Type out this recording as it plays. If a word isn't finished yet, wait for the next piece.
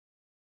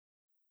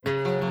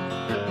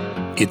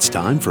It's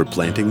time for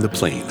Planting the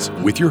Plains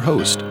with your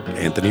host,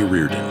 Anthony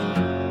Reardon.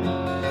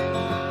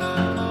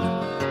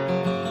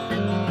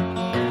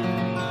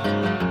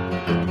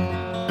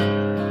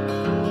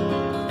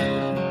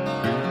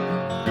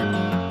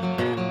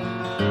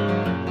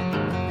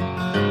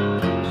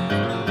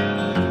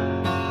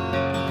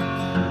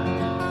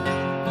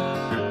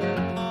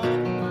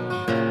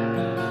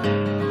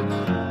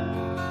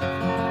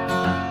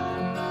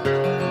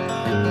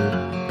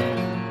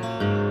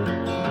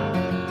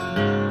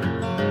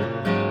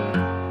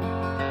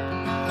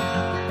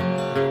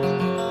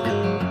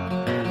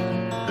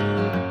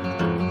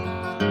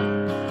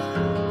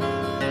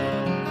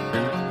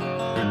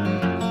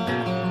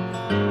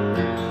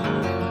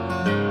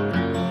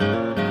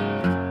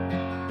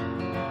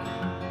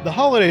 The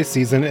holiday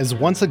season is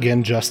once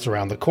again just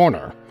around the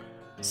corner.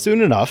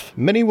 Soon enough,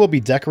 many will be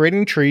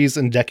decorating trees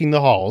and decking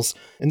the halls,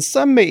 and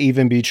some may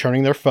even be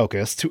turning their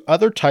focus to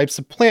other types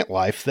of plant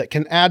life that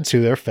can add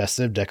to their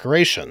festive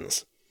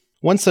decorations.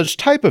 One such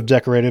type of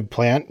decorative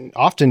plant,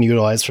 often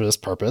utilized for this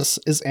purpose,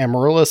 is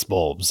Amaryllis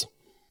Bulbs.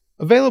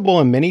 Available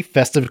in many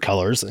festive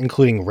colors,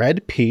 including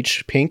red,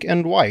 peach, pink,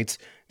 and white,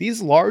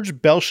 these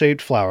large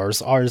bell-shaped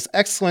flowers are as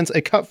excellent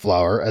a cut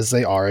flower as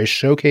they are a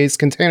showcase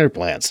container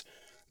plant.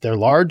 Their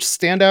large,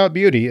 standout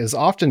beauty is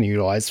often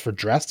utilized for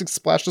drastic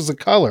splashes of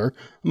color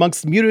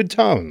amongst muted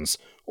tones,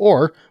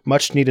 or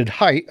much-needed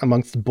height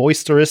amongst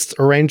boisterous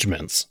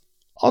arrangements.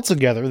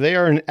 Altogether, they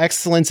are an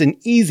excellent and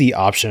easy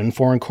option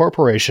for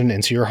incorporation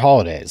into your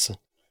holidays.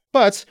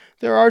 But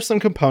there are some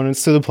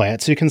components to the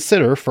plant to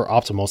consider for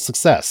optimal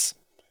success.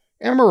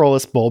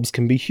 Amaryllis bulbs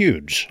can be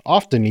huge,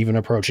 often even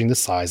approaching the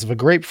size of a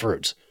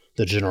grapefruit.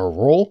 The general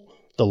rule: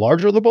 the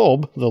larger the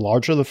bulb, the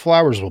larger the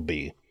flowers will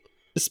be.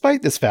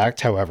 Despite this fact,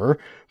 however,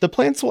 the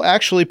plants will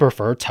actually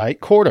prefer tight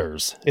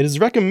quarters. It is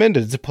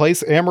recommended to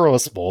place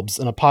amaryllis bulbs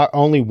in a pot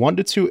only 1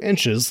 to 2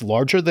 inches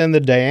larger than the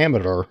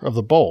diameter of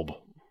the bulb.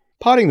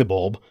 Potting the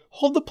bulb,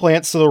 hold the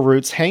plant so the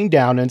roots hang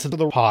down into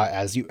the pot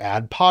as you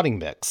add potting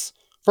mix.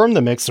 Firm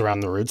the mix around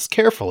the roots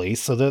carefully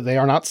so that they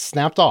are not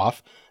snapped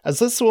off, as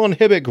this will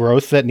inhibit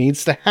growth that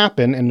needs to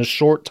happen in a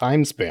short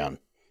time span.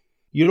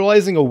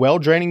 Utilizing a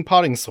well-draining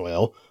potting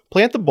soil,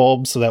 plant the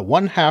bulb so that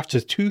 1/2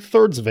 to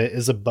 2/3 of it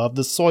is above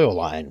the soil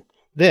line.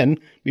 Then,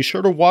 be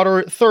sure to water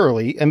it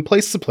thoroughly and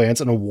place the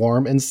plant in a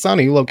warm and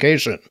sunny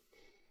location.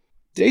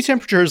 Day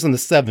temperatures in the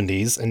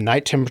 70s and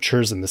night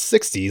temperatures in the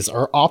 60s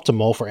are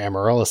optimal for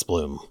amaryllis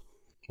bloom.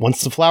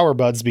 Once the flower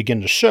buds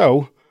begin to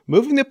show,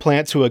 moving the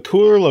plant to a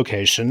cooler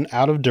location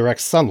out of direct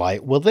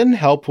sunlight will then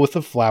help with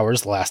the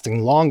flowers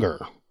lasting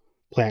longer.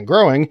 Plant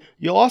growing,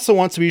 you'll also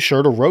want to be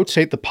sure to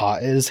rotate the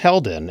pot it is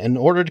held in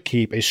order to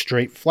keep a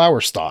straight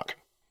flower stalk.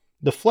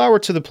 The flower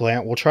to the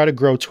plant will try to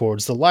grow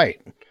towards the light.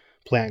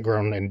 Plant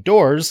grown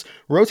indoors,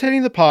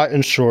 rotating the pot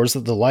ensures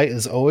that the light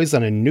is always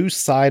on a new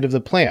side of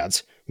the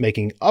plant,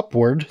 making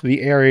upward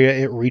the area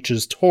it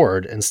reaches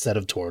toward instead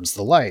of towards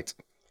the light.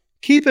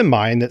 Keep in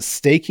mind that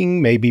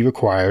staking may be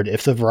required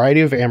if the variety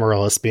of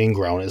amaryllis being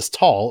grown is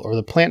tall or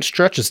the plant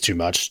stretches too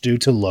much due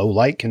to low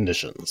light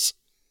conditions.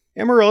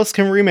 Amaryllis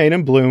can remain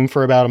in bloom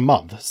for about a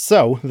month,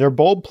 so their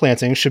bulb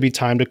planting should be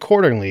timed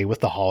accordingly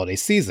with the holiday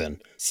season,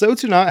 so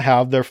to not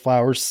have their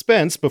flowers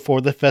spent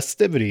before the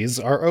festivities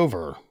are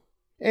over.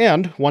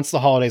 And, once the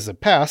holidays have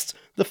passed,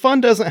 the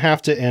fun doesn't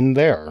have to end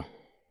there.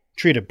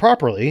 Treated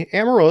properly,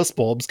 amaryllis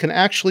bulbs can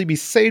actually be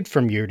saved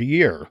from year to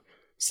year.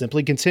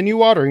 Simply continue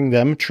watering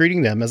them,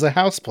 treating them as a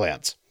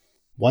houseplant.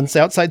 Once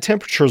outside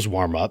temperatures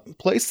warm up,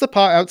 place the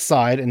pot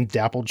outside in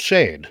dappled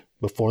shade.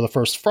 Before the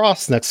first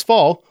frost next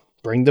fall,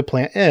 bring the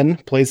plant in,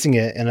 placing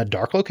it in a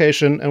dark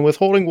location and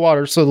withholding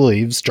water so the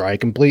leaves dry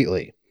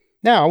completely.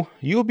 Now,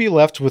 you will be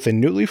left with a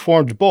newly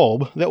formed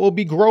bulb that will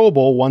be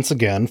growable once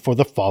again for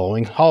the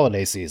following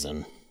holiday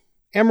season.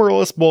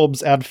 Amaryllis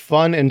bulbs add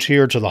fun and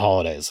cheer to the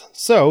holidays,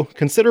 so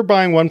consider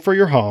buying one for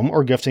your home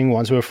or gifting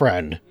one to a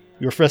friend.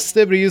 Your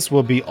festivities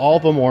will be all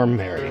the more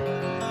merry.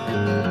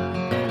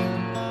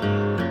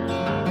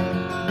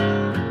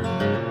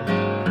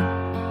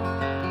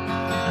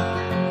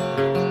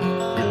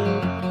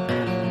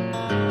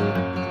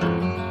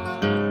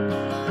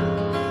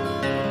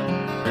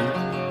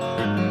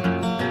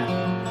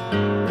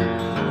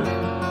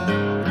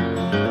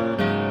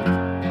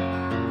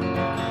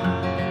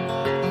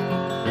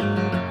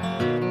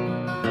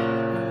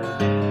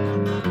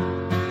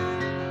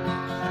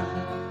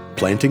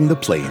 Planting the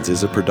Plains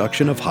is a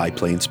production of High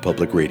Plains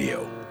Public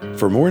Radio.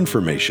 For more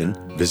information,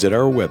 visit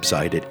our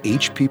website at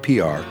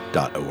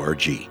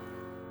hppr.org.